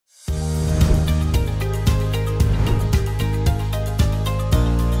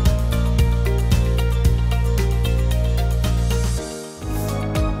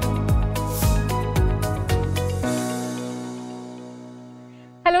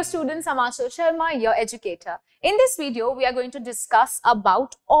Dear students, I'm Aanchal Sharma, your educator. In this video, we are going to discuss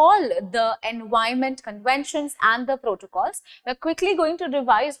about all the environment conventions and the protocols. We're quickly going to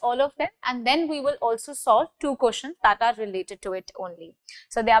revise all of them, and then we will also solve two questions that are related to it only.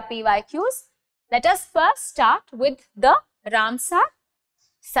 So they are PYQs. Let us first start with the Ramsar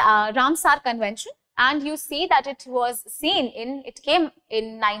Convention, and you see that it came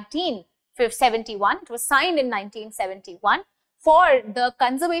in 1971. It was signed in 1971. For the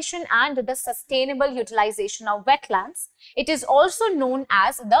conservation and the sustainable utilization of wetlands. It is also known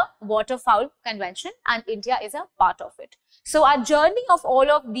as the Waterfowl Convention, and India is a part of it. So our journey of all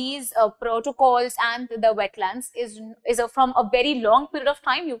of these protocols and the wetlands is from a very long period of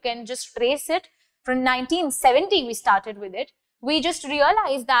time. You can just trace it from 1970. We started with it. We just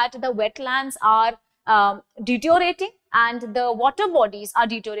realized that the wetlands are deteriorating and the water bodies are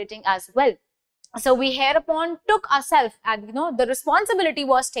deteriorating as well. So we hereupon took ourselves, and the responsibility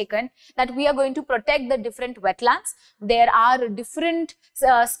was taken that we are going to protect the different wetlands. There are different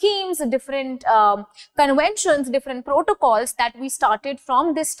schemes, different conventions, different protocols that we started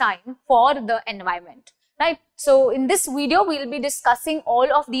from this time for the environment. Right. So in this video, we will be discussing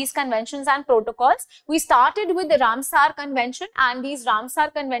all of these conventions and protocols. We started with the Ramsar Convention, and these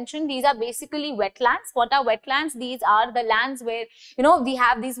Ramsar Convention, these are basically wetlands. What are wetlands? These are the lands where, we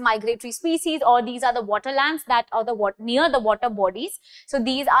have these migratory species, or these are the waterlands that are near the water bodies. So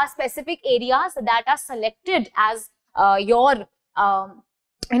these are specific areas that are selected as areas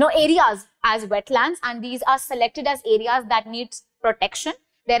as wetlands, and these are selected as areas that need protection.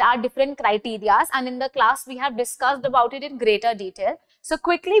 There are different criteria, and in the class we have discussed about it in greater detail. So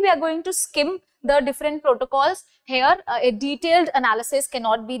quickly we are going to skim the different protocols. Here a detailed analysis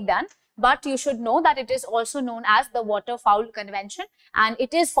cannot be done, but you should know that it is also known as the Waterfowl Convention, and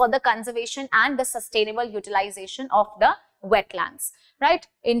it is for the conservation and the sustainable utilization of the wetlands. Right?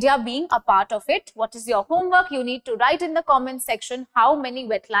 India being a part of it. What is your homework? You need to write in the comment section how many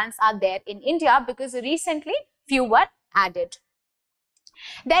wetlands are there in India, because recently few were added.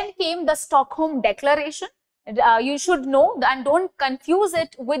 Then came the Stockholm Declaration. You should know and don't confuse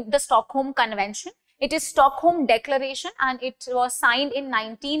it with the Stockholm Convention. It is Stockholm Declaration, and it was signed in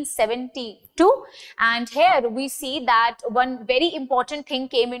 1972. And here we see that one very important thing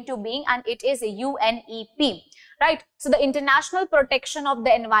came into being, and it is a UNEP. Right. So the International Protection of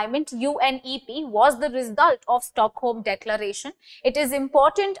the Environment, UNEP, was the result of Stockholm Declaration. It is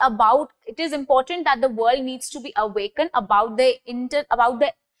important that the world needs to be awakened about the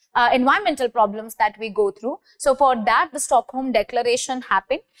environmental problems that we go through. So for that, the Stockholm Declaration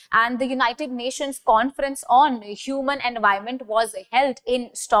happened, and the United Nations Conference on Human Environment was held in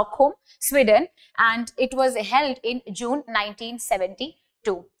Stockholm, Sweden, and it was held in June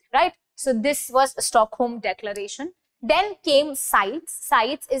 1972. Right. So this was Stockholm Declaration. Then came CITES.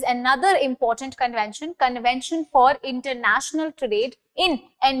 CITES is another important convention, Convention for International Trade in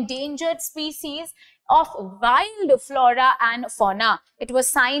Endangered Species of Wild Flora and Fauna. It was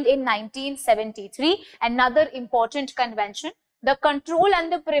signed in 1973. Another important convention. The control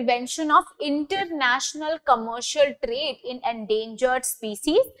and the prevention of international commercial trade in endangered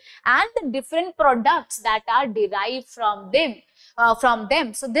species and the different products that are derived from them.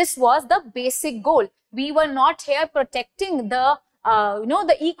 So this was the basic goal. We were not here protecting the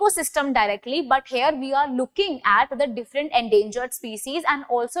the ecosystem directly, but here we are looking at the different endangered species and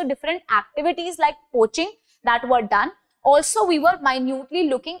also different activities like poaching that were done. Also, we were minutely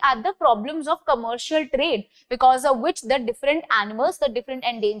looking at the problems of commercial trade, because of which the different animals, the different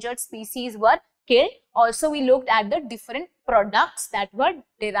endangered species were killed. Also, we looked at the different products that were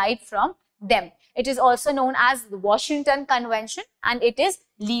derived from them. It is also known as the Washington Convention, and it is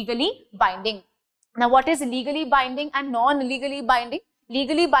legally binding. Now, what is legally binding and non-legally binding?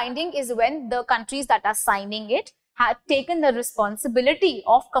 Legally binding is when the countries that are signing it have taken the responsibility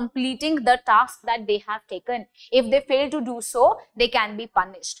of completing the task that they have taken. If they fail to do so, they can be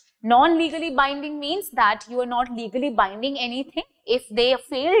punished. Non-legally binding means that you are not legally binding anything. If they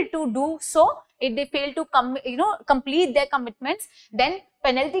fail to do so, if they fail to complete their commitments, then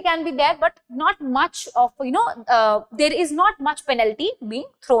penalty can be there, but not much of, there is not much penalty being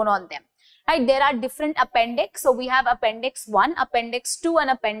thrown on them. Right? There are different appendix. So we have Appendix 1, Appendix 2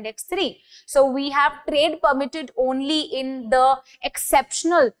 and Appendix 3. So we have trade permitted only in the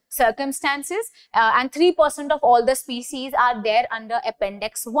exceptional circumstances, and 3% of all the species are there under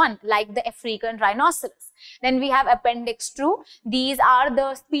Appendix 1, like the African rhinoceros. Then we have Appendix 2. These are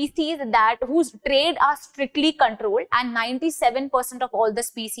the species that whose trade are strictly controlled, and 97% of all the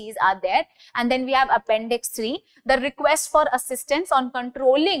species are there. And then we have Appendix 3. The request for assistance on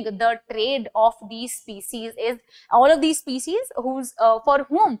controlling the trade of these species is all of these species for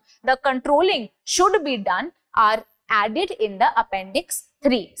whom the controlling should be done are added in the Appendix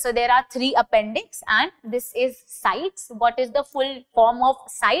 3. So there are 3 appendix, and this is CITES. What is the full form of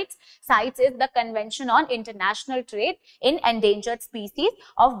CITES? CITES is the Convention on International Trade in Endangered Species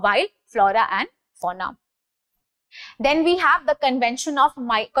of Wild Flora and Fauna. Then we have the Convention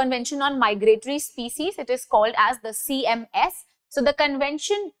on Migratory Species. It is called as the CMS. So the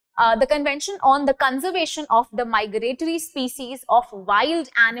Convention on the Conservation of the Migratory Species of Wild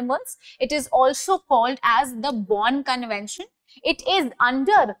Animals, it is also called as the Bonn Convention. It is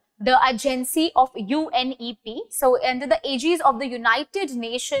under the agency of UNEP. So under the aegis of the United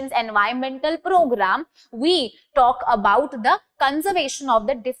Nations Environmental Program, we talk about the conservation of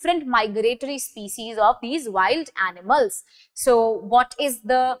the different migratory species of these wild animals. So what is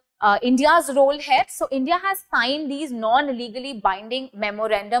the India's role here? So India has signed these non-legally binding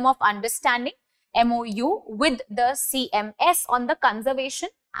Memorandum of Understanding, MOU, with the CMS on the conservation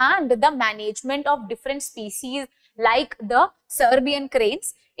and the management of different species like the Serbian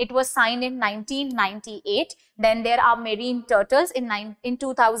cranes. It was signed in 1998. Then there are marine turtles in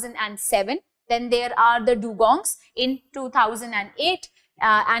 2007. Then there are the dugongs in 2008.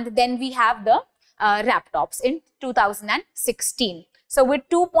 And then we have the raptops in 2016. So with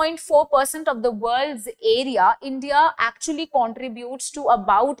 2.4% of the world's area, India actually contributes to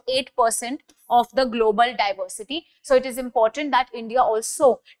about 8% of the global diversity. So it is important that India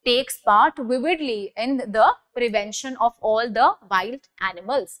also takes part vividly in the prevention of all the wild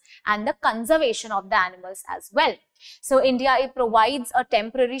animals and the conservation of the animals as well. So India, it provides a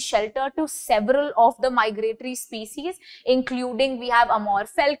temporary shelter to several of the migratory species, including we have Amur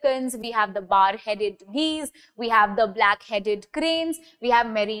falcons, we have the bar-headed geese, we have the black-headed cranes, we have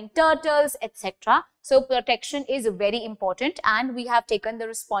marine turtles, etc. So protection is very important, and we have taken the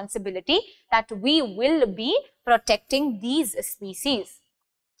responsibility that we will be protecting these species.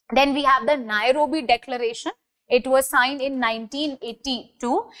 Then we have the Nairobi Declaration. It was signed in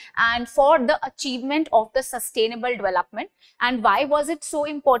 1982 and for the achievement of the sustainable development. And why was it so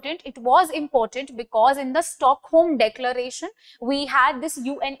important? It was important because in the Stockholm Declaration, we had this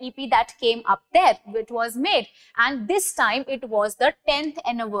UNEP that came up there, which was made. And this time it was the 10th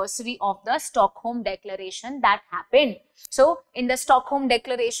anniversary of the Stockholm Declaration that happened. So in the Stockholm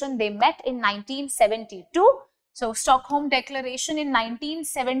Declaration, they met in 1972. So Stockholm Declaration in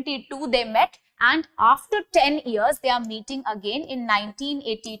 1972, they met. And after 10 years, they are meeting again in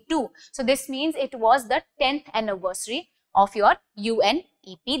 1982. So this means it was the 10th anniversary of your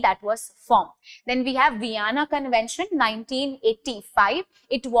UNEP that was formed. Then we have Vienna Convention 1985.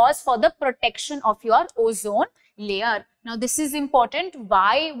 It was for the protection of your ozone layer. Now this is important.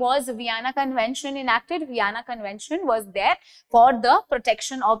 Why was Vienna Convention enacted? Vienna Convention was there for the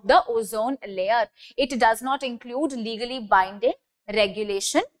protection of the ozone layer. It does not include legally binding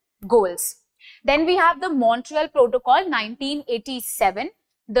regulation goals. Then we have the Montreal Protocol 1987.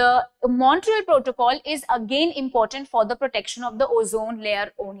 The Montreal Protocol is again important for the protection of the ozone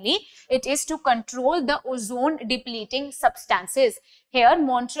layer only. It is to control the ozone depleting substances. Here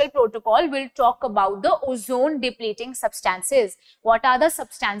Montreal Protocol will talk about the ozone depleting substances. What are the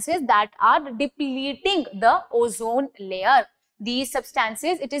substances that are depleting the ozone layer? These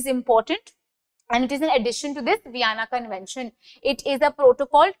substances, it is important. And it is in addition to this Vienna Convention. It is a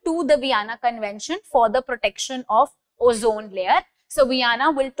protocol to the Vienna Convention for the protection of ozone layer. So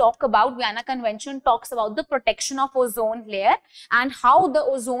Vienna Convention talks about the protection of ozone layer and how the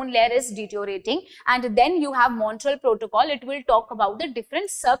ozone layer is deteriorating. And then you have Montreal Protocol. It will talk about the different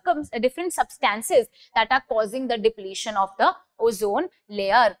substances that are causing the depletion of the ozone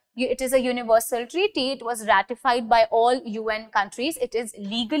layer. It is a universal treaty. It was ratified by all UN countries. It is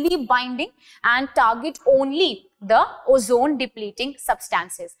legally binding and target only the ozone depleting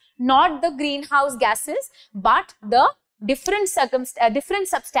substances, not the greenhouse gases, but the different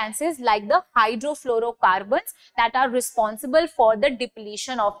substances like the hydrofluorocarbons that are responsible for the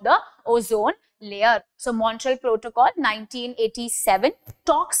depletion of the ozone layer. So Montreal Protocol 1987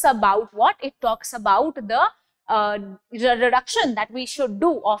 talks about what? It talks about the reduction that we should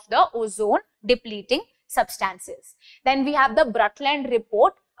do of the ozone depleting substances. Then we have the Brundtland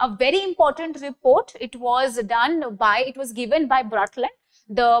Report, a very important report. It was given by Brundtland.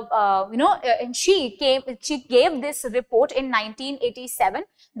 and she gave this report in 1987.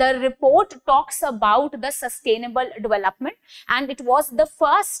 The report talks about the sustainable development, and it was the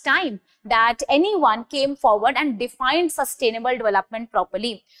first time that anyone came forward and defined sustainable development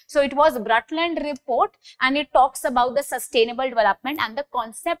properly. So it was Brundtland report, and it talks about the sustainable development, and the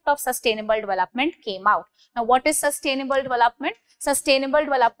concept of sustainable development came out. Now, what is sustainable development? Sustainable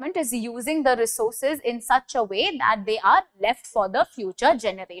development is using the resources in such a way that they are left for the future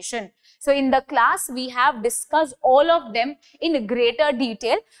generation. So in the class, we have discussed all of them in greater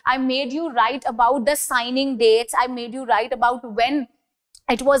detail. I made you write about the signing dates. I made you write about when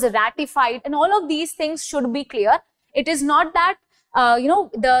it was ratified, and all of these things should be clear. It is not that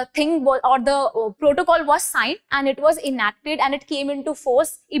the thing was, or the protocol was signed and it was enacted and it came into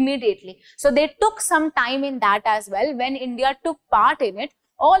force immediately. So they took some time in that as well. When India took part in it,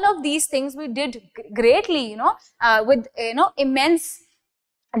 all of these things we did greatly, with immense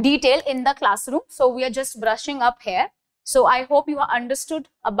detail in the classroom. So we are just brushing up here. So I hope you have understood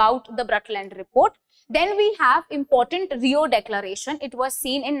about the Brundtland report. Then we have important Rio Declaration. It was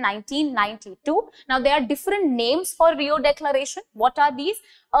seen in 1992. Now there are different names for Rio Declaration. What are these?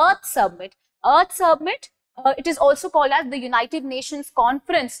 Earth Summit. Earth Summit, it is also called as the United Nations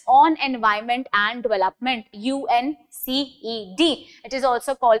Conference on Environment and Development, UNCED. It is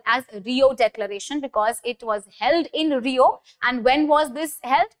also called as Rio Declaration because it was held in Rio. And when was this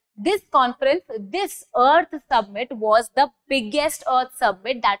held? This conference, this Earth Summit was the biggest Earth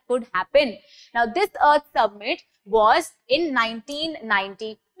Summit that could happen. Now, this Earth Summit was in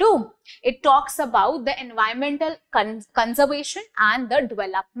 1992. It talks about the environmental conservation and the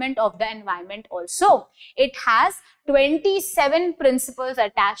development of the environment also. It has 27 principles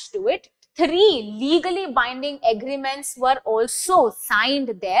attached to it. 3 legally binding agreements were also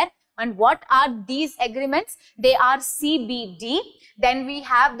signed there. And what are these agreements? They are CBD, then we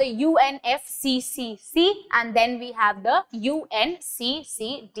have the UNFCCC, and then we have the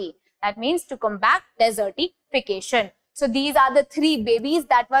UNCCD. That means to combat desertification. So these are the 3 babies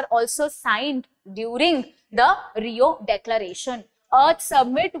that were also signed during the Rio Declaration. Earth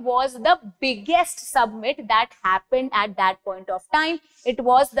Summit was the biggest summit that happened at that point of time. It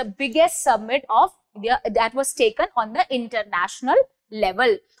was the biggest summit that was taken on the international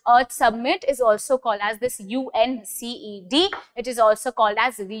level. Earth Summit is also called as this UNCED. It is also called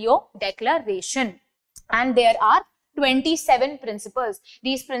as Rio Declaration. And there are 27 principles.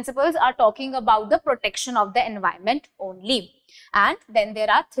 These principles are talking about the protection of the environment only. And then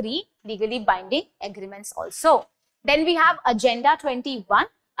there are 3 legally binding agreements also. Then we have Agenda 21.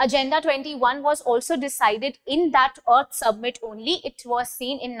 Agenda 21 was also decided in that Earth Summit only. It was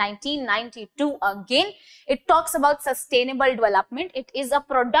seen in 1992 again. It talks about sustainable development. It is a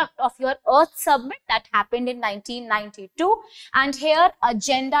product of your Earth Summit that happened in 1992. And here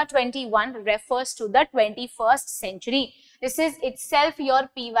Agenda 21 refers to the 21st century. This is itself your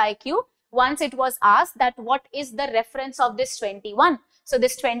PYQ. Once it was asked that what is the reference of this 21? So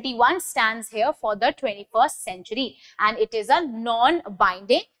this 21 stands here for the 21st century, and it is a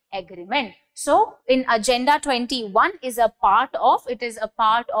non-binding agreement. So in Agenda 21 is a part of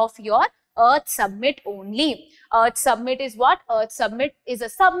your Earth Summit only. Earth Summit is what? Earth Summit is a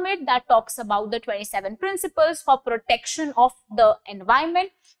summit that talks about the 27 principles for protection of the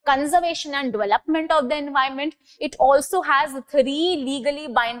environment, conservation and development of the environment. It also has 3 legally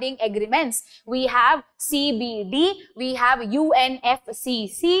binding agreements. We have CBD, we have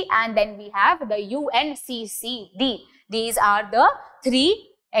UNFCC, and then we have the UNCCD. These are the 3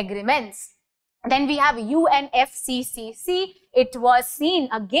 agreements. Then we have UNFCCC. It was seen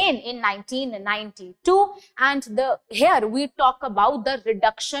again in 1992, and here we talk about the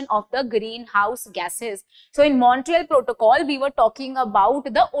reduction of the greenhouse gases. So in Montreal Protocol, we were talking about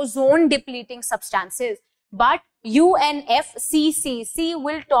the ozone depleting substances, but UNFCCC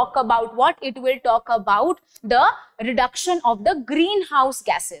will talk about what? It will talk about the reduction of the greenhouse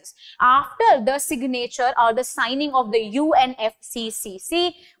gases. After the signature or the signing of the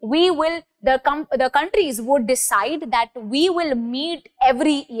UNFCCC, the countries would decide that we will meet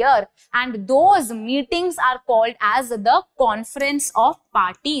every year, and those meetings are called as the Conference of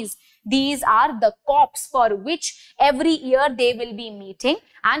Parties. These are the COPs for which every year they will be meeting.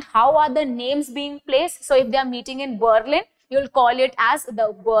 And how are the names being placed? So if they are meeting in Berlin, you will call it as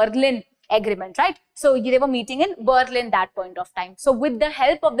the Berlin Agreement, right? So they were meeting in Berlin that point of time. So with the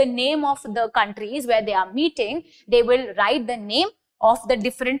help of the name of the countries where they are meeting, they will write the name of the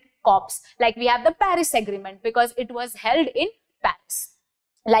different COPs. Like we have the Paris Agreement because it was held in Paris.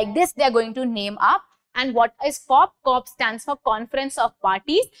 Like this, they are going to name up And what is COP? COP stands for Conference of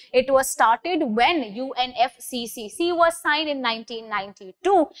Parties. It was started when UNFCCC was signed in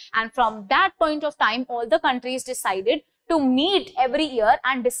 1992, and from that point of time all the countries decided to meet every year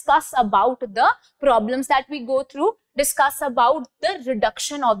and discuss about the problems that we go through, discuss about the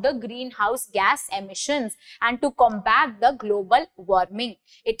reduction of the greenhouse gas emissions, and to combat the global warming.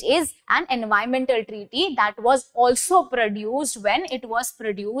 It is an environmental treaty that was also produced when it was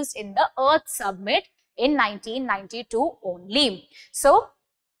produced in the Earth Summit in 1992 only. So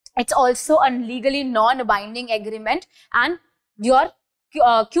it's also a legally non-binding agreement, and your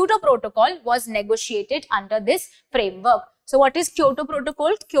Kyoto Protocol was negotiated under this framework. So what is Kyoto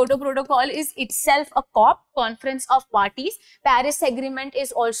Protocol? Kyoto Protocol is itself a COP, Conference of Parties. Paris Agreement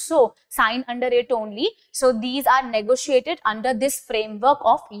is also signed under it only. So these are negotiated under this framework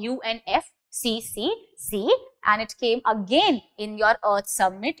of UNFCCC, and it came again in your Earth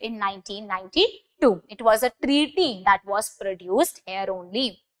Summit in 1992. It was a treaty that was produced here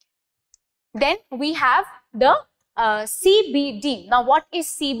only. Then we have the CBD. Now, what is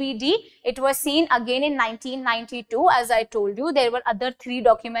CBD? It was seen again in 1992. As I told you, there were other 3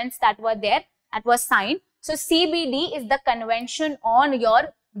 documents that were there that was signed. So, CBD is the Convention on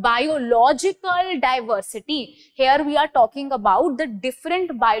your biological diversity. Here we are talking about the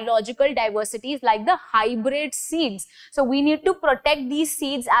different biological diversities like the hybrid seeds. So, we need to protect these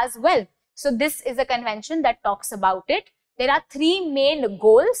seeds as well. So, this is a convention that talks about it. There are 3 main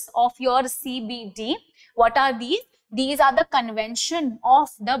goals of your CBD. What are these? These are the convention of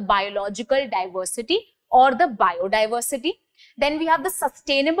the biological diversity or the biodiversity. Then we have the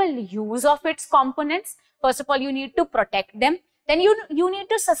sustainable use of its components. First of all, you need to protect them. Then you need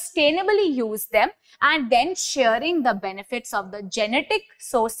to sustainably use them, and then sharing the benefits of the genetic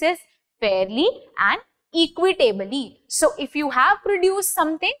sources fairly and equitably. So if you have produced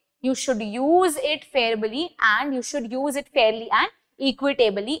something, you should use it fairly, and you should use it fairly and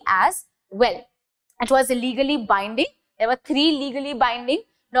equitably as well. It was legally binding. There were 3 legally binding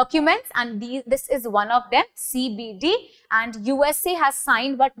documents, and this is one of them, CBD. And USA has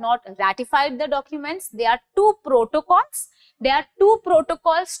signed but not ratified the documents. There are 2 protocols. There are 2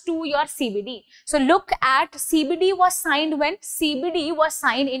 protocols to your CBD. So look at CBD was signed when? CBD was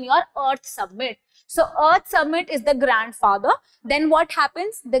signed in your Earth Summit. So Earth Summit is the grandfather. Then what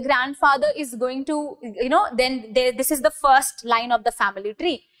happens? The grandfather is going to, this is the first line of the family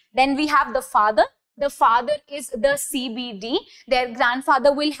tree. Then we have the father. The father is the CBD. Their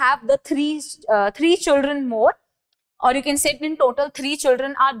grandfather will have the 3 children more, or you can say in total 3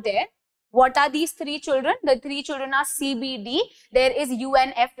 children are there. What are these 3 children? The 3 children are CBD, there is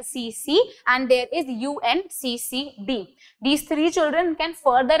UNFCC, and there is UNCCD. These 3 children can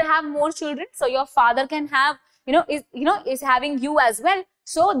further have more children. So your father can have, is having you as well.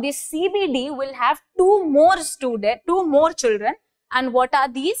 So this CBD will have 2 more children. And what are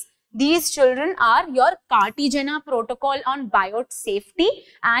these? These children are your Cartagena Protocol on Biosafety,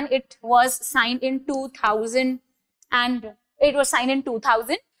 and it was signed in 2000. And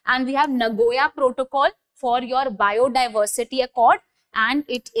we have Nagoya Protocol for your Biodiversity Accord, and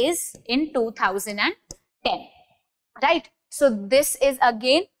it is in 2010. Right? So this is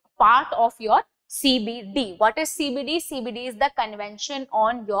again part of your CBD. What is CBD? CBD is the Convention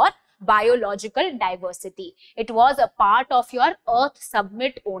on your biological diversity. It was a part of your Earth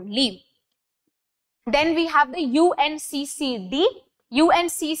Summit only. Then we have the UNCCD.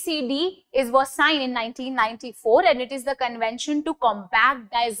 UNCCD was signed in 1994, and it is the Convention to combat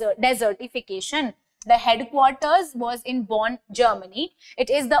desertification. The headquarters was in Bonn, Germany. It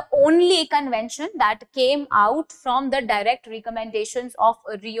is the only convention that came out from the direct recommendations of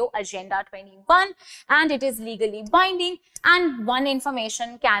Rio Agenda 21, and it is legally binding. And one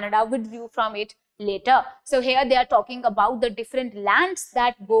information, Canada withdrew from it later. So here they are talking about the different lands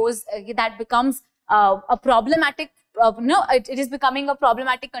that becomes a problematic. It is becoming a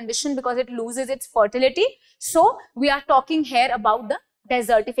problematic condition because it loses its fertility. So we are talking here about the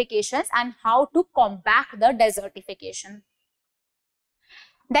desertifications and how to combat the desertification.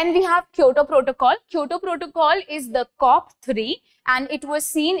 Then we have Kyoto Protocol. Kyoto Protocol is the COP3, and it was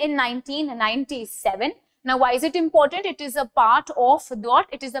seen in 1997. Now, why is it important? It is a part of what?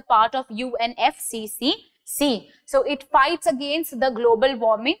 It is a part of UNFCCC. So it fights against the global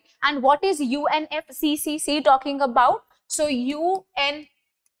warming. And what is UNFCCC talking about? So UNFCCC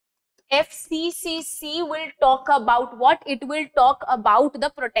will talk about what? It will talk about the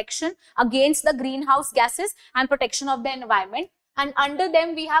protection against the greenhouse gases and protection of the environment. And under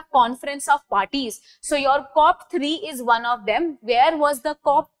them we have Conference of Parties. So your COP3 is one of them. Where was the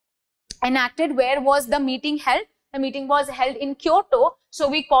COP enacted? Where was the meeting held? The meeting was held in Kyoto, so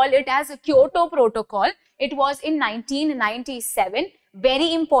we call it as a Kyoto Protocol. It was in 1997.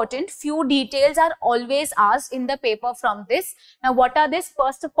 Very important. Few details are always asked in the paper from this. Now, what are this?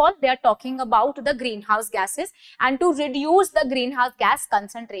 First of all, they are talking about the greenhouse gases, and to reduce the greenhouse gas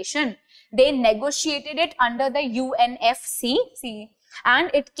concentration, they negotiated it under the UNFCCC,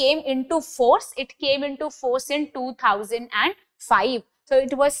 and it came into force. It came into force in 2005. So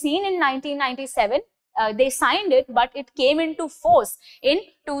it was seen in 1997. They signed it, but it came into force in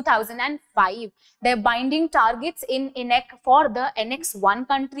 2005. Their binding targets in NEC for the Annex 1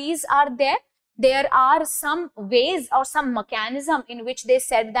 countries are there. There are some ways or some mechanism in which they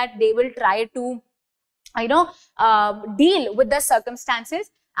said that they will try to, deal with the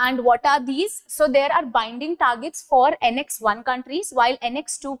circumstances. And what are these? So there are binding targets for Annex 1 countries, while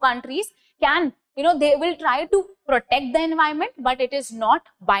Annex 2 countries can, they will try to protect the environment, but it is not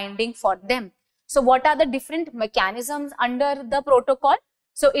binding for them. So what are the different mechanisms under the protocol?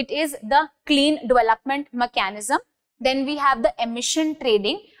 So it is the clean development mechanism. Then we have the emission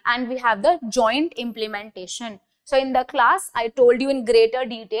trading, and we have the joint implementation. So in the class, I told you in greater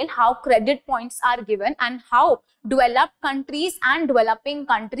detail how credit points are given and how developed countries and developing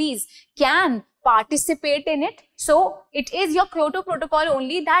countries can participate in it. So it is your Kyoto Protocol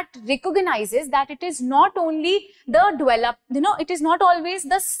only that recognizes that it is not only the developed, it is not always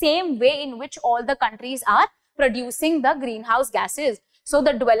the same way in which all the countries are producing the greenhouse gases. So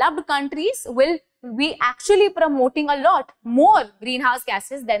the developed countries will be actually promoting a lot more greenhouse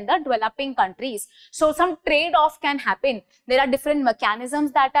gases than the developing countries. So some trade-off can happen. There are different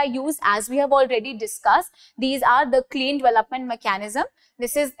mechanisms that are used, as we have already discussed. These are the clean development mechanism.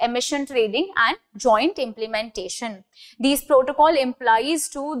 This is emission trading and joint implementation. These protocol implies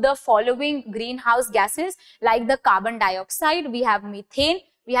to the following greenhouse gases like the carbon dioxide, we have methane,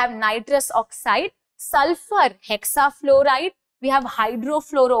 we have nitrous oxide, sulfur hexafluoride, we have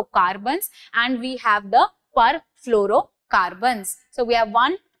hydrofluorocarbons, and we have the perfluorocarbons. So we have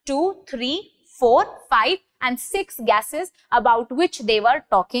 1, 2, 3, 4, 5 and 6 gases about which they were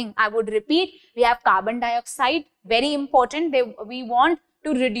talking. I would repeat, we have carbon dioxide, very important. We want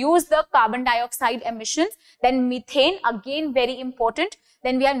to reduce the carbon dioxide emissions. Then methane, again very important.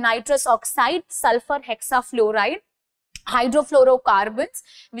 Then we have nitrous oxide, sulfur hexafluoride, hydrofluorocarbons,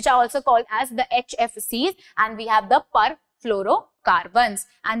 which are also called as the HFCs, and we have the perfluorocarbons.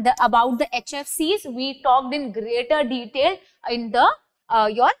 And about the HFCs, we talked in greater detail in the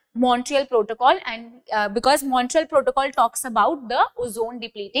your Montreal Protocol, and because Montreal Protocol talks about the ozone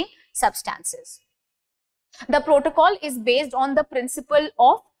depleting substances. The protocol is based on the principle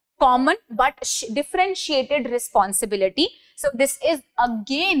of common but differentiated responsibility. So this is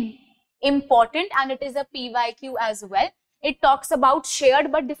again important, and it is a PYQ as well. It talks about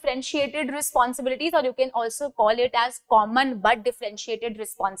shared but differentiated responsibilities, or you can also call it as common but differentiated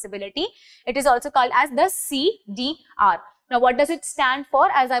responsibility. It is also called as the CDR. Now, what does it stand for?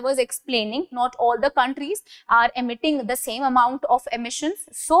 As I was explaining, not all the countries are emitting the same amount of emissions.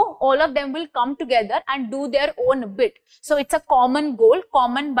 So, all of them will come together and do their own bit. So, it's a common goal,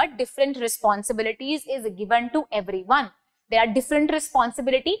 common but different responsibilities is given to everyone. There are different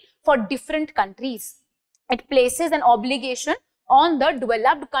responsibility for different countries. It places an obligation on the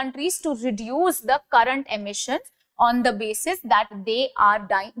developed countries to reduce the current emissions on the basis that they are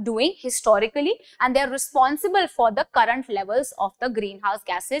doing historically, and they are responsible for the current levels of the greenhouse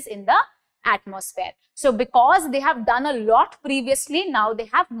gases in the atmosphere. So because they have done a lot previously, now they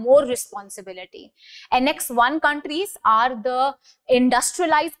have more responsibility. Annex 1 countries are the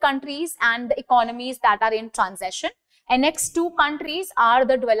industrialized countries and the economies that are in transition. Annex 2 countries are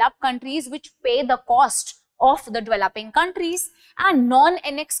the developed countries which pay the cost of the developing countries, and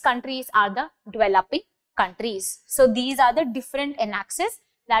non-annex countries are the developing countries. So these are the different annexes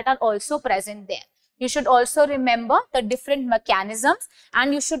that are also present there. You should also remember the different mechanisms,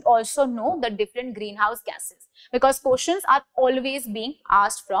 and you should also know the different greenhouse gases, because questions are always being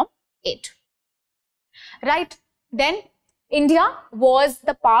asked from it. Right. Then India is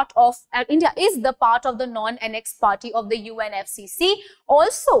the part of the non-annex party of the UNFCCC.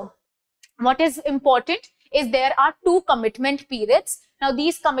 Also, what is important is there are 2 commitment periods. Now,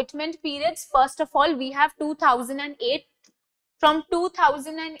 these commitment periods, first of all, we have 2008, from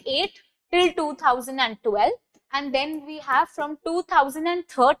 2008 till 2012, and then we have from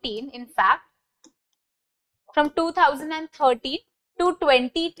 2013, in fact, from 2013 to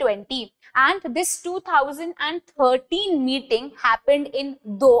 2020. And this 2013 meeting happened in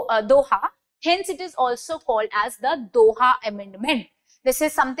Doha. Hence, it is also called as the Doha Amendment. This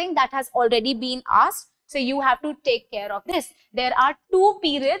is something that has already been asked. So you have to take care of this. There are 2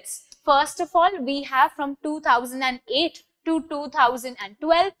 periods First of all, we have from 2008 to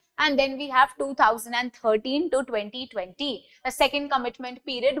 2012, and then we have 2013 to 2020. The second commitment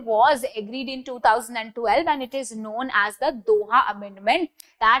period was agreed in 2012, and it is known as the Doha Amendment.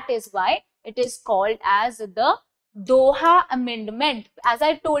 That is why it is called as the Doha Amendment. As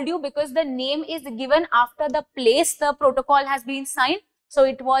I told you, because the name is given after the place the protocol has been signed. So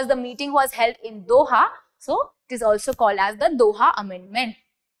it was, the meeting was held in Doha. So it is also called as the Doha Amendment.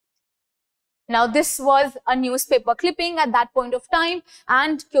 Now, this was a newspaper clipping at that point of time,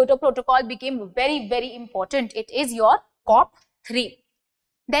 and Kyoto Protocol became very, very important. It is your COP3.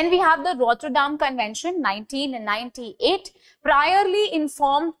 Then we have the Rotterdam Convention 1998, priorly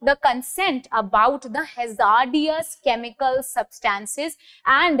informed the consent about the hazardous chemical substances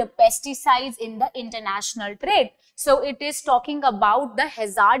and pesticides in the international trade. So it is talking about the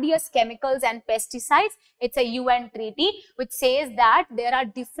hazardous chemicals and pesticides. It's a UN treaty which says that there are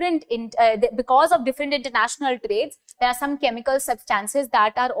different, because of different international trades, there are some chemical substances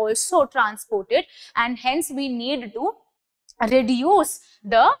that are also transported, and hence we need to reduce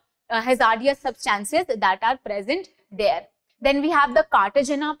the hazardous substances that are present there. Then we have the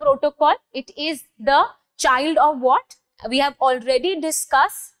Cartagena Protocol. It is the child of what? We have already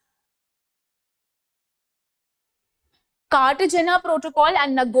discussed Cartagena Protocol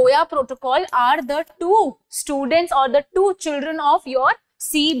and Nagoya Protocol are the two students or the two children of your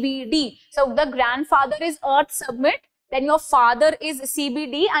CBD. So the grandfather is Earth Summit, then your father is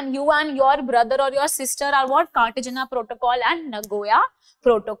CBD, and you and your brother or your sister are what? Cartagena Protocol and Nagoya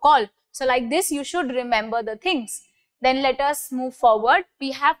Protocol. So like this, you should remember the things. Then let us move forward.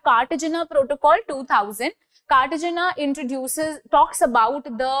 We have Cartagena Protocol 2000. Cartagena talks about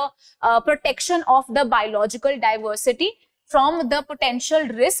the protection of the biological diversity from the potential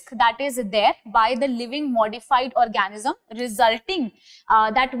risk that is there by the living modified organism, resulting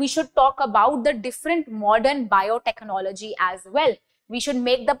that we should talk about the different modern biotechnology as well. We should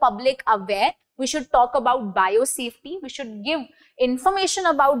make the public aware. We should talk about biosafety. We should give information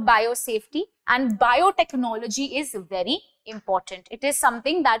about biosafety, and biotechnology is very important. It is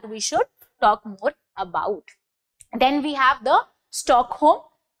something that we should talk more about. Then we have the Stockholm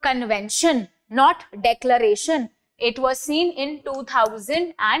Convention, not declaration. It was seen in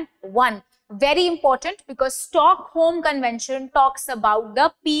 2001. Very important, because Stockholm Convention talks about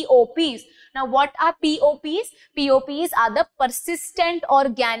the POPs. Now, what are POPs? POPs are the persistent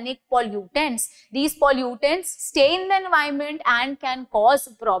organic pollutants. These pollutants stay in the environment and can cause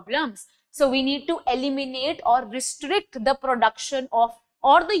problems. So, we need to eliminate or restrict the production of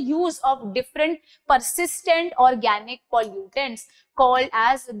or the use of different persistent organic pollutants called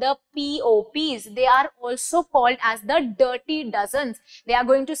as the POPs. They are also called as the dirty dozens. They are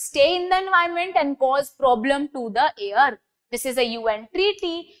going to stay in the environment and cause problem to the air. This is a UN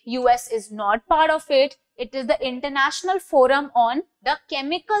treaty. US is not part of it. It is the International Forum on the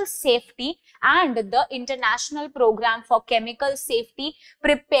Chemical Safety, and the International Program for Chemical Safety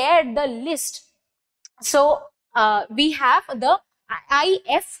prepared the list. So, we have the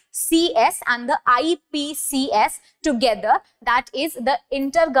IFCS and the IPCS together, that is the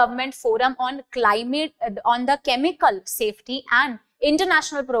Intergovernment Forum on Climate, on the Chemical Safety, and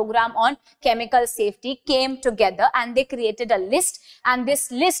International Program on Chemical Safety came together and they created a list, and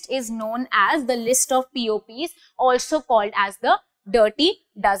this list is known as the list of POPs, also called as the dirty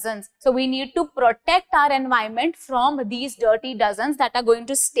dozens. So we need to protect our environment from these dirty dozens that are going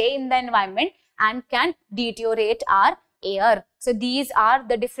to stay in the environment and can deteriorate our air. So these are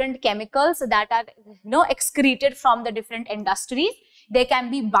the different chemicals that are excreted from the different industries. They can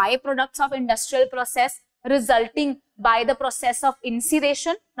be byproducts of industrial process resulting by the process of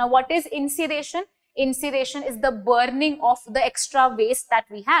incineration. Now, what is incineration? Incineration is the burning of the extra waste that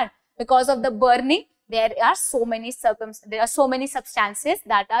we had. Because of the burning, there are so many substances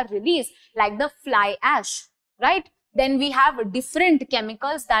that are released, like the fly ash, right? Then we have different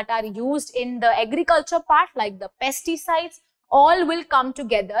chemicals that are used in the agriculture part, like the pesticides. All will come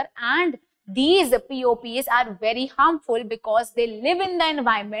together, and these POPs are very harmful because they live in the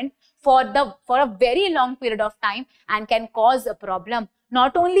environment for a very long period of time and can cause a problem.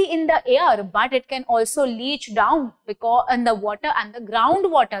 Not only in the air, but it can also leach down because in the water, and the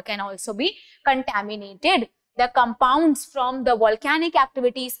groundwater can also be contaminated. The compounds from the volcanic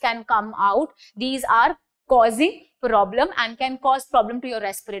activities can come out. These are causing problem and can cause problem to your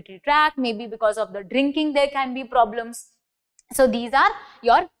respiratory tract. Maybe because of the drinking there can be problems. So these are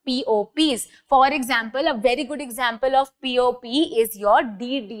your POPs. For example, a very good example of POP is your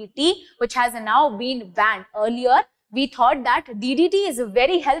DDT, which has now been banned. Earlier we thought that DDT is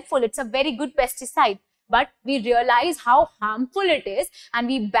very helpful, it's a very good pesticide, but we realize how harmful it is and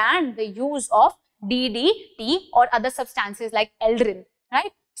we banned the use of DDT or other substances like eldrin,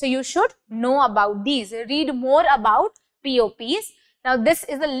 right? So you should know about these. Read more about POPs. Now this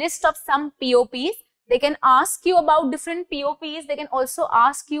is a list of some POPs. They can ask you about different POPs. They can also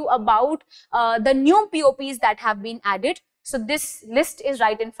ask you about the new POPs that have been added. So this list is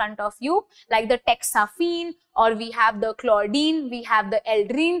right in front of you, like the texaphene, or we have the chlordine, we have the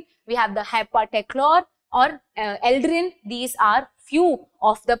eldrin, we have the hepatachlor or eldrin. These are few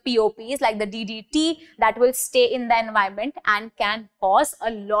of the POPs like the DDT that will stay in the environment and can cause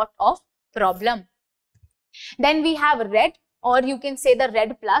a lot of problem. Then we have red, or you can say the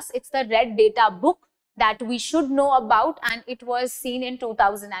red plus. It's the red data book that we should know about, and it was seen in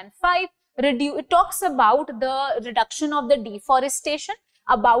 2005. It talks about the reduction of the deforestation,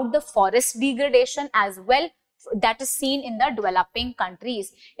 about the forest degradation as well, that is seen in the developing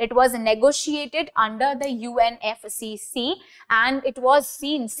countries. It was negotiated under the UNFCCC and it was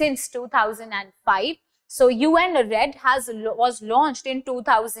seen since 2005. So UN Red was launched in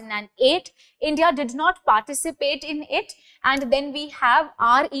 2008. India did not participate in it. And then we have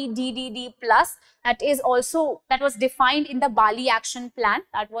REDDD plus, that was defined in the Bali Action Plan,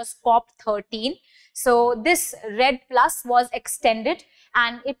 that was COP13. So this Red plus was extended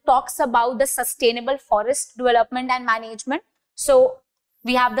and it talks about the sustainable forest development and management. So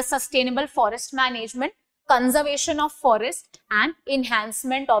we have the sustainable forest management, conservation of forest and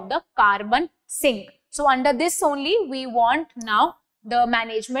enhancement of the carbon sink. So under this only we want now the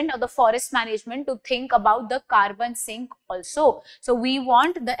management or the forest management to think about the carbon sink also. So we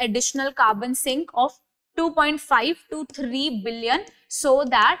want the additional carbon sink of 2.5 to 3 billion so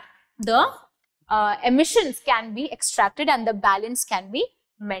that the emissions can be extracted and the balance can be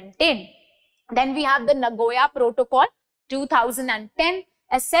maintained. Then we have the Nagoya Protocol 2010,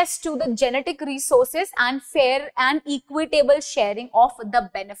 access to the genetic resources and fair and equitable sharing of the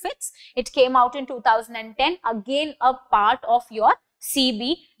benefits. It came out in 2010, again a part of your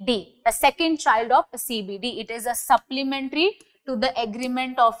CBD, a second child of CBD. It is a supplementary to the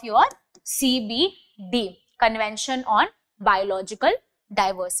agreement of your CBD, Convention on Biological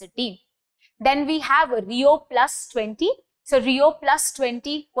Diversity. Then we have Rio Plus 20. So Rio Plus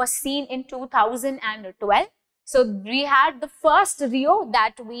 20 was seen in 2012. So we had the first Rio,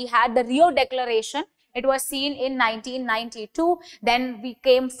 that we had the Rio Declaration. It was seen in 1992. Then we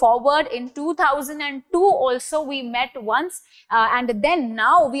came forward in 2002 also we met once. And then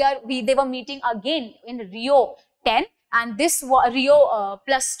now they were meeting again in Rio 10 and this was Rio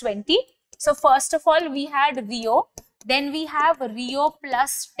Plus 20. So first of all we had Rio, then we have Rio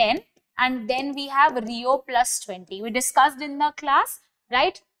Plus 10 and then we have Rio Plus 20. We discussed in the class,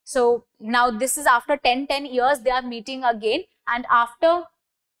 right? So now this is after 10 years they are meeting again, and after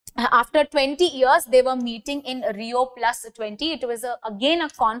 20 years they were meeting in Rio Plus 20. It was again a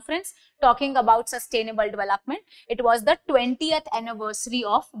conference talking about sustainable development. It was the 20th anniversary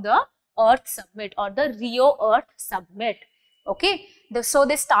of the Earth Summit or the Rio Earth Summit. Okay, so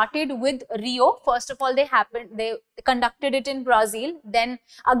they started with Rio. First of all, they conducted it in Brazil. Then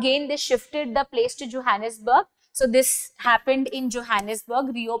again they shifted the place to Johannesburg. So this happened in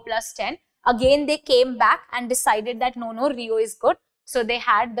Johannesburg, Rio Plus 10. Again they came back and decided that no, Rio is good. So they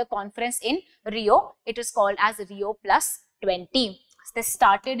had the conference in Rio. It is called as Rio Plus 20. This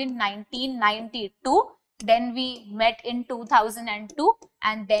started in 1992. Then we met in 2002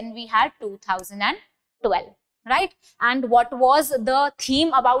 and then we had 2012. Right? And what was the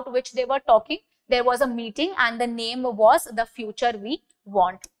theme about which they were talking? There was a meeting and the name was The Future We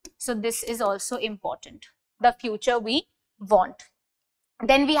Want. So this is also important. The future we want.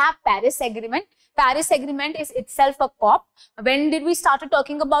 Then we have Paris Agreement. Paris Agreement is itself a COP. When did we start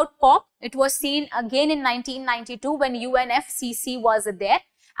talking about COP? It was seen again in 1992 when UNFCCC was there.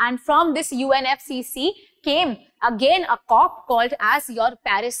 And from this UNFCCC came again a COP called as your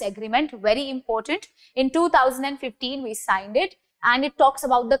Paris Agreement. Very important. In 2015 we signed it and it talks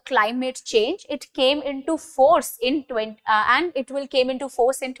about the climate change. It came into force in and it will came into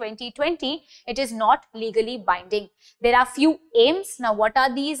force in 2020. It is not legally binding. There are few aims. Now what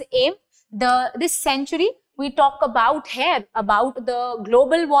are these aims? This century we talk about here about the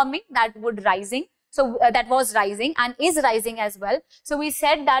global warming that was rising and is rising as well. So we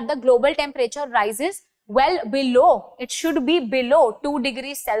said that the global temperature rises well below, it should be below 2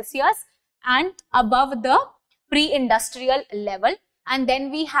 degrees Celsius and above the pre-industrial level. And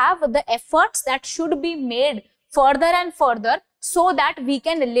then we have the efforts that should be made further and further so that we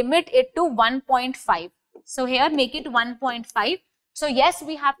can limit it to 1.5. So here make it 1.5. So yes,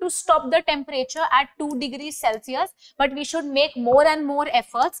 we have to stop the temperature at 2 degrees Celsius, but we should make more and more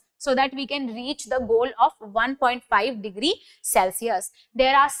efforts so that we can reach the goal of 1.5 degree Celsius.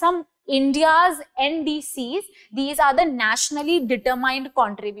 There are some India's NDCs. These are the nationally determined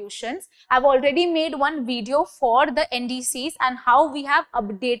contributions. I've already made one video for the NDCs and how we have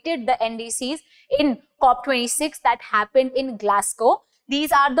updated the NDCs in COP26 that happened in Glasgow.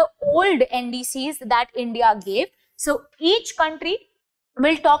 These are the old NDCs that India gave. So each country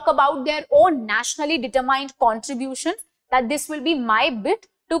will talk about their own nationally determined contributions, that this will be my bit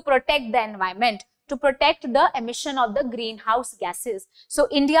to protect the environment, to protect the emission of the greenhouse gases. So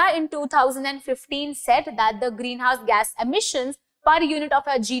India in 2015 said that the greenhouse gas emissions per unit of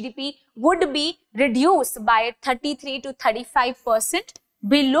our GDP would be reduced by 33 to 35%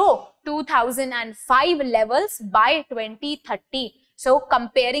 below 2005 levels by 2030. So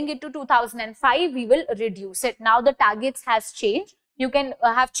comparing it to 2005, we will reduce it. Now the targets has changed. You can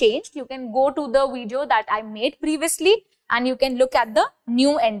You can go to the video that I made previously and you can look at the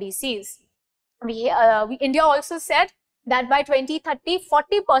new NDCs. India also said that by 2030,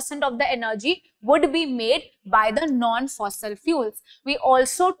 40% of the energy would be made by the non-fossil fuels. We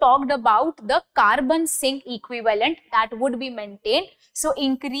also talked about the carbon sink equivalent that would be maintained. So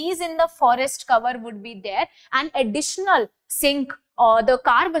increase in the forest cover would be there, and additional sink or the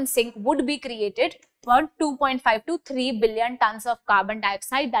carbon sink would be created for 2.5 to 3 billion tons of carbon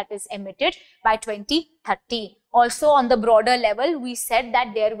dioxide that is emitted by 2030. Also on the broader level, we said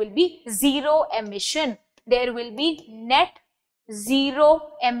that there will be zero emission. There will be net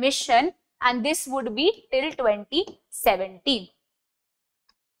zero emission, and this would be till 2070.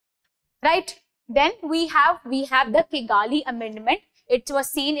 Right? Then we have the Kigali Amendment. It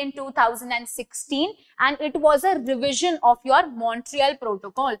was seen in 2016 and it was a revision of your Montreal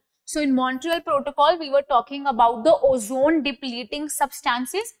Protocol. So in Montreal Protocol, we were talking about the ozone depleting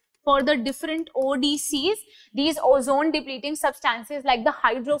substances for the different ODCs. These ozone depleting substances like the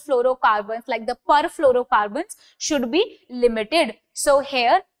hydrofluorocarbons, like the perfluorocarbons should be limited. So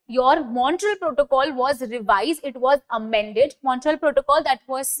here your Montreal Protocol was revised, it was amended. Montreal Protocol that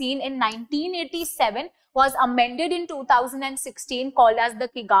was seen in 1987 was amended in 2016, called as the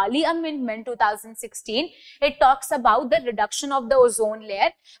Kigali Amendment 2016. It talks about the reduction of the ozone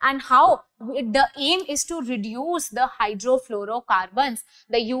layer and how the aim is to reduce the hydrofluorocarbons,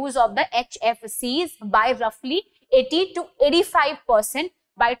 the use of the HFCs by roughly 80 to 85%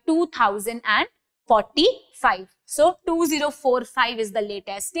 by 2045. So 2045 is the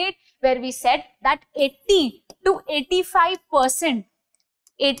latest date where we said that 80 to 85%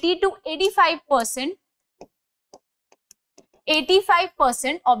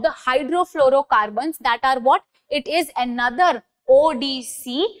 of the hydrofluorocarbons, that are what? It is another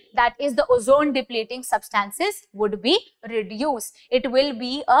ODC, that is the ozone depleting substances, would be reduced. It will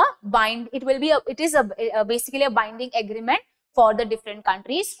be a basically a binding agreement for the different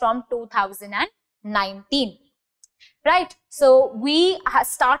countries from 2019. Right? So we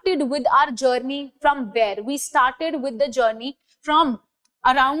started with our journey from where? We started with the journey from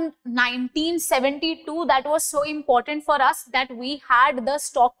around 1972. That was so important for us that we had the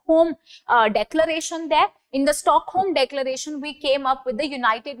Stockholm Declaration there. In the Stockholm Declaration, we came up with the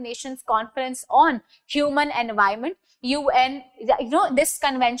United Nations Conference on Human Environment. UN, this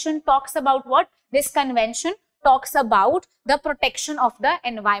convention talks about what? This convention talks about the protection of the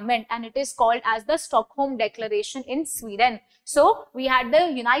environment, and it is called as the Stockholm Declaration in Sweden. So we had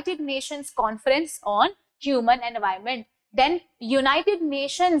the United Nations Conference on Human Environment. Then United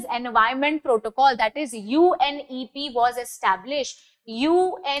Nations Environment Protocol, that is UNEP, was established.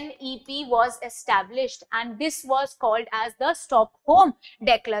 UNEP was established and this was called as the Stockholm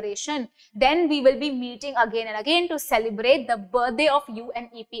Declaration. Then we will be meeting again and again to celebrate the birthday of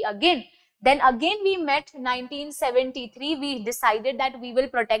UNEP again. Then again we met 1973. We decided that we will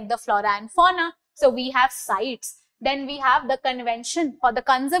protect the flora and fauna. So we have sites. Then we have the Convention for the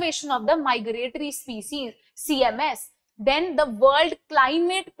Conservation of the Migratory Species, CMS. Then the World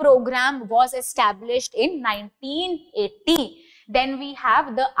Climate Program was established in 1980. Then we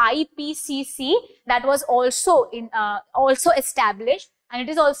have the IPCC, that was also established, and it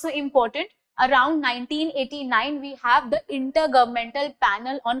is also important. Around 1989, we have the Intergovernmental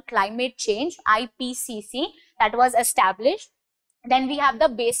Panel on Climate Change, IPCC, that was established. Then we have the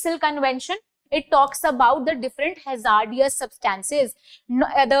Basel Convention. It talks about the different hazardous substances.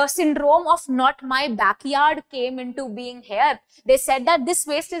 The syndrome of not my backyard came into being here. They said that this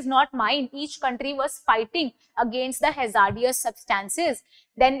waste is not mine. Each country was fighting against the hazardous substances.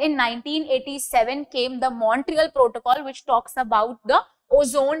 Then in 1987 came the Montreal Protocol, which talks about the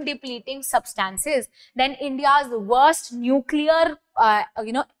ozone depleting substances. Then India's worst nuclear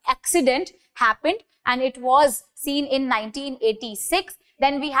accident happened, and it was seen in 1986.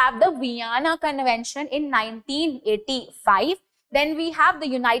 Then we have the Vienna Convention in 1985. Then we have the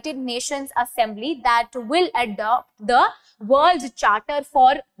United Nations Assembly that will adopt the World Charter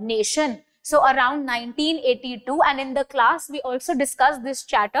for Nation. So around 1982, and in the class we also discussed this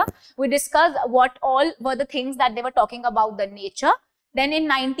charter. We discussed what all were the things that they were talking about the nature. Then in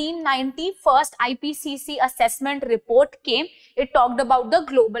 1990, first IPCC assessment report came. It talked about the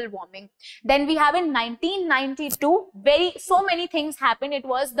global warming. Then we have in 1992, so many things happened. It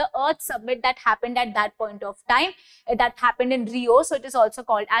was the Earth Summit that happened at that point of time. That happened in Rio, so it is also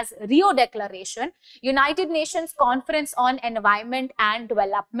called as Rio Declaration. United Nations Conference on Environment and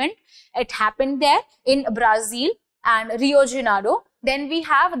Development. It happened there in Brazil and Rio de Janeiro. Then we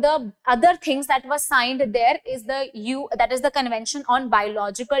have the other things that were signed there is the Convention on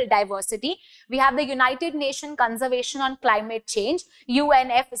Biological Diversity. We have the United Nations Conservation on Climate Change,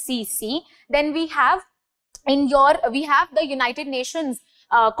 UNFCCC. Then we have the United Nations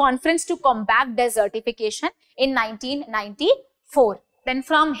Conference to Combat Desertification in 1994. Then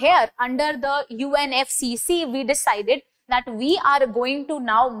from here, under the UNFCCC, we decided that we are going to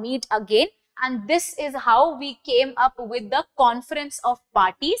now meet again. And this is how we came up with the Conference of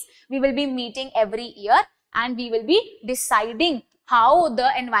Parties. We will be meeting every year and we will be deciding how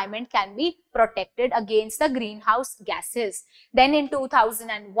the environment can be protected against the greenhouse gases. Then in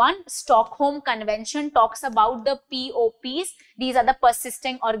 2001, Stockholm Convention talks about the POPs. These are the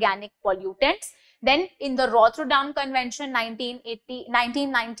persisting organic pollutants. Then in the Rotterdam Convention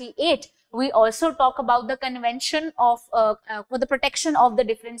 1998, we also talk about the Convention of for the protection of the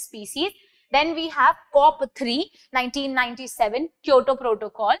different species. Then we have COP3, 1997, Kyoto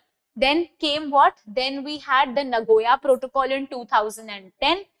Protocol. Then came what? Then we had the Nagoya Protocol in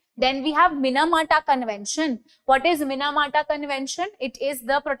 2010. Then we have Minamata Convention. What is Minamata Convention? It is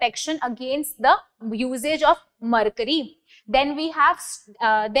the protection against the usage of mercury. Then we have,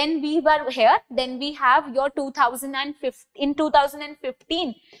 then we have your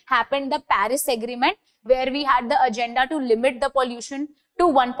 2015 happened the Paris Agreement, where we had the agenda to limit the pollution to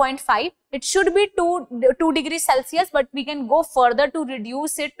 1.5. It should be 2 degrees Celsius, but we can go further to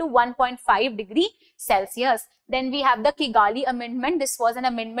reduce it to 1.5 degrees Celsius. Then we have the Kigali Amendment. This was an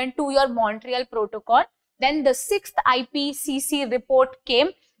amendment to your Montreal Protocol. Then the 6th IPCC report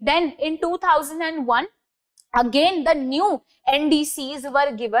came. Then in 2001, again the new NDCs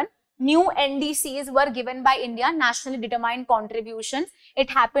were given. New NDCs were given by India, nationally determined contributions.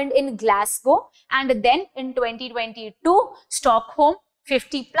 It happened in Glasgow. And then in 2022, Stockholm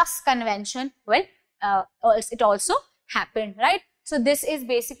 50+ Convention, well, it also happened, right? So this is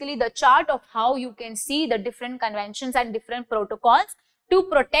basically the chart of how you can see the different conventions and different protocols to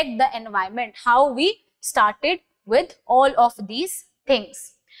protect the environment, how we started with all of these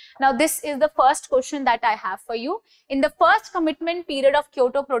things. Now, this is the first question that I have for you. In the first commitment period of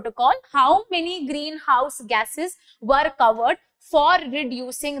Kyoto Protocol, how many greenhouse gases were covered for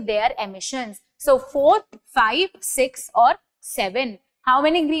reducing their emissions? So, 4, 5, 6 or 7. How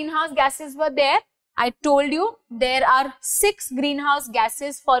many greenhouse gases were there? I told you there are 6 greenhouse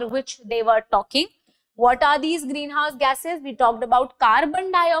gases for which they were talking. What are these greenhouse gases? We talked about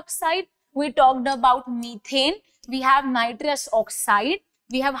carbon dioxide. We talked about methane. We have nitrous oxide.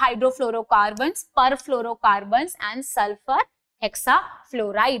 We have hydrofluorocarbons, perfluorocarbons and sulfur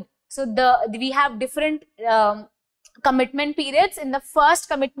hexafluoride. So we have different commitment periods. In the first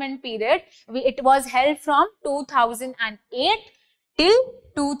commitment period, it was held from 2008 till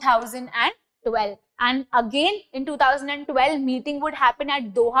 2012. And again in 2012, meeting would happen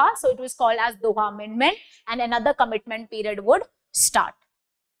at Doha. So it was called as Doha Amendment, and another commitment period would start.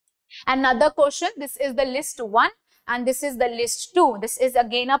 Another question, this is the list 1. And this is the list 2. This is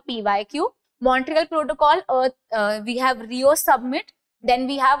again a PYQ. Montreal Protocol, we have Rio Summit. Then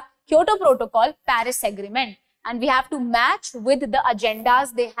we have Kyoto Protocol, Paris Agreement. And we have to match with the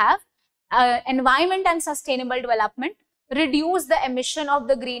agendas they have. Environment and sustainable development, reduce the emission of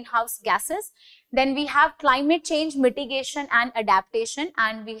the greenhouse gases. Then we have climate change mitigation and adaptation.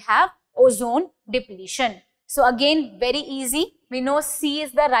 And we have ozone depletion. So again, very easy. We know C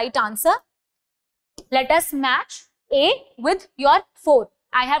is the right answer. Let us match A with your 4.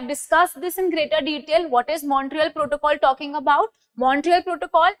 I have discussed this in greater detail. What is Montreal Protocol talking about? Montreal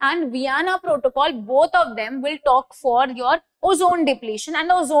Protocol and Vienna Protocol, both of them will talk for your ozone depletion and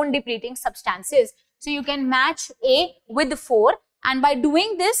ozone depleting substances. So you can match A with 4, and by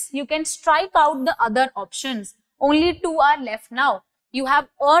doing this, you can strike out the other options. Only 2 are left now. You have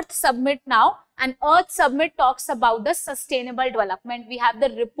Earth Summit now, And Earth Summit talks about the sustainable development. We have the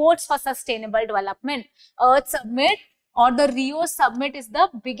reports for sustainable development. Earth Summit or the Rio Summit is the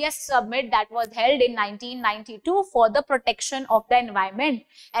biggest summit that was held in 1992 for the protection of the environment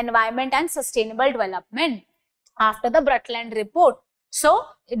and sustainable development after the Brundtland report. So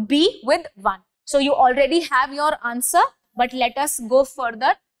B with 1. So you already have your answer, but let us go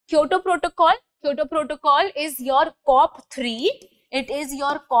further. Kyoto Protocol. Kyoto Protocol is your COP3. It is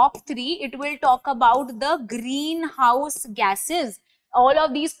your COP3. It will talk about the greenhouse gases. All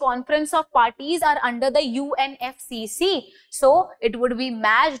of these conference of parties are under the UNFCCC. So it would be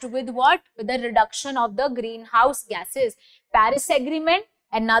matched with what? With the reduction of the greenhouse gases. Paris Agreement,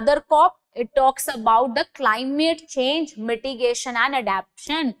 another COP. It talks about the climate change mitigation and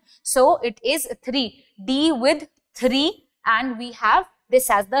adaptation. So it is 3. D with 3, and we have this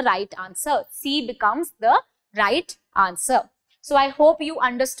as the right answer. C becomes the right answer. So I hope you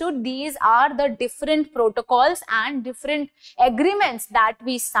understood these are the different protocols and different agreements that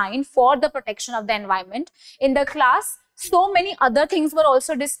we signed for the protection of the environment. In the class, so many other things were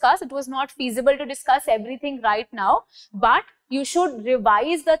also discussed. It was not feasible to discuss everything right now, but you should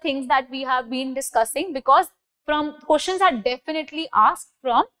revise the things that we have been discussing, because questions are definitely asked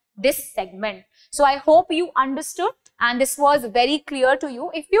from this segment. So I hope you understood and this was very clear to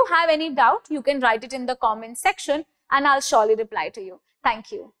you. If you have any doubt, you can write it in the comment section and I'll surely reply to you.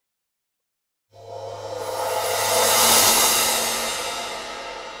 Thank you.